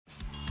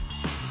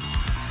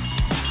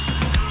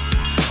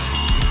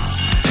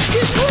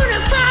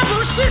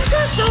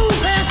So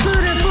past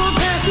 34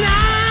 past 9.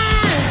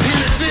 In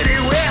the city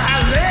where I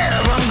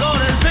live, I'm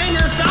gonna sing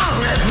a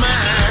song that's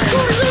mine.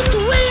 Gonna look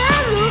the way I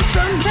look,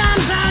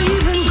 sometimes I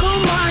even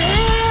comb my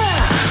hair.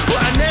 Well,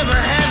 I never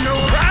had no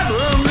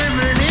problem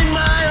living in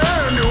my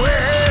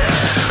underwear.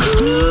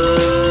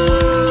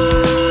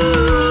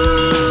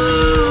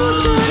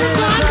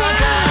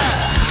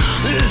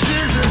 This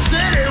is the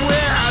city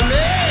where I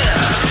live.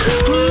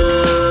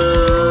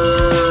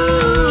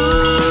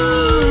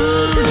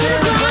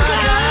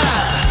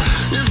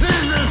 This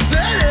is the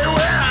city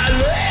where I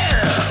live.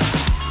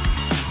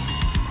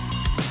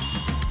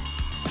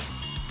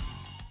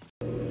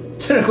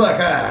 10 o'clock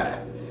high.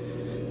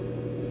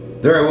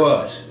 There I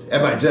was,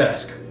 at my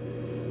desk,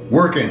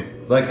 working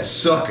like a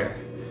sucker,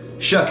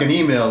 shucking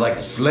email like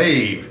a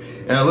slave,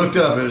 and I looked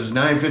up, it was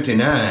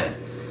 9:59. I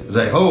was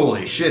like,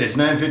 holy shit, it's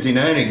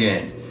 9:59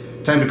 again.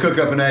 Time to cook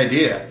up an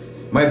idea.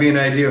 Might be an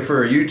idea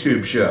for a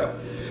YouTube show.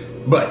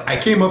 But I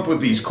came up with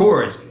these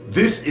chords.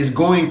 This is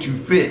going to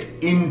fit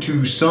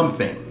into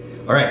something.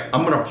 All right,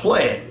 I'm gonna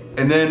play it,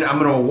 and then I'm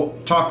gonna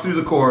talk through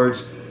the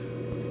chords,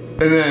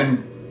 and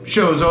then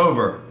show's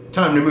over.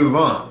 Time to move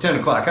on. 10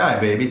 o'clock high,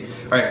 baby.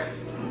 All right.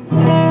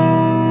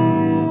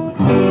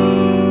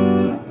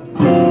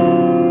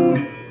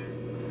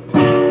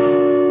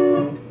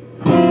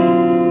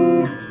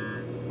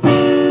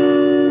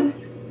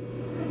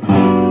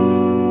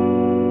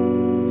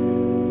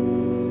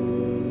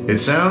 It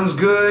sounds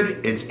good,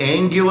 it's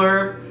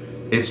angular,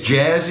 it's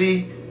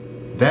jazzy.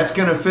 That's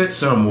gonna fit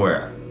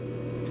somewhere.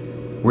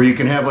 Where you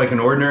can have like an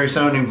ordinary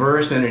sounding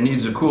verse and it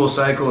needs a cool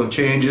cycle of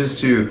changes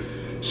to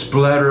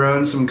splatter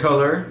on some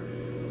color.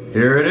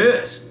 Here it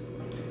is.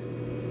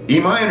 E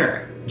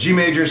minor, G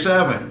major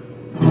 7.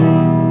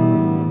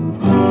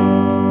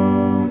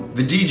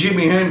 The D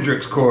Jimi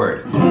Hendrix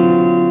chord.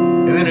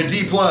 And then a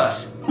D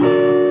plus.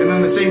 And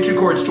then the same two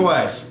chords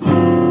twice.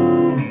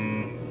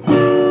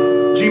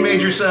 G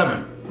major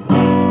 7.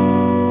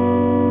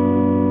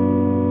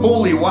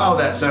 Holy wow,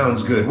 that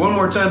sounds good. One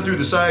more time through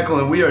the cycle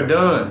and we are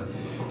done.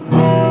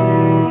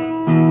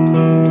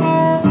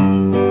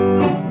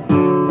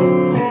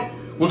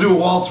 We'll do a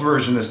waltz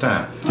version this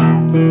time.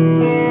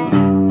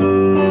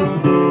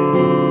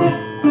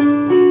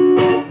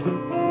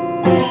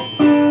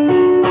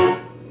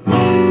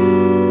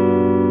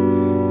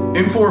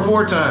 In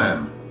 4/4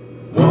 time.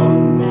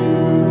 1,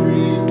 2,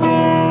 3, 4.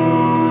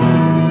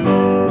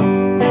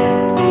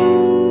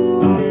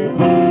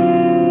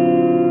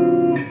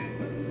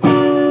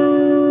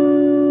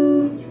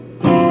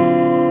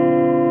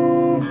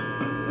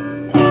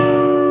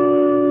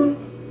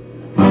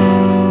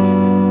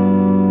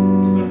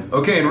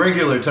 Okay, in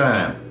regular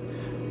time.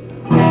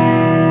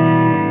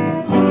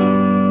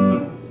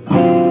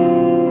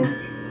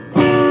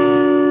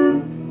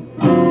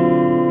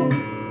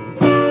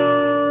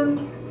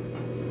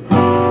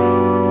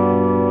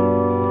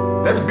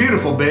 That's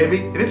beautiful, baby,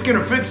 and it's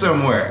gonna fit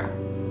somewhere.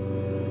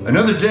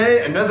 Another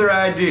day, another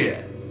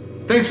idea.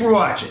 Thanks for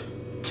watching.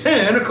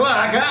 10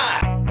 o'clock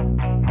high.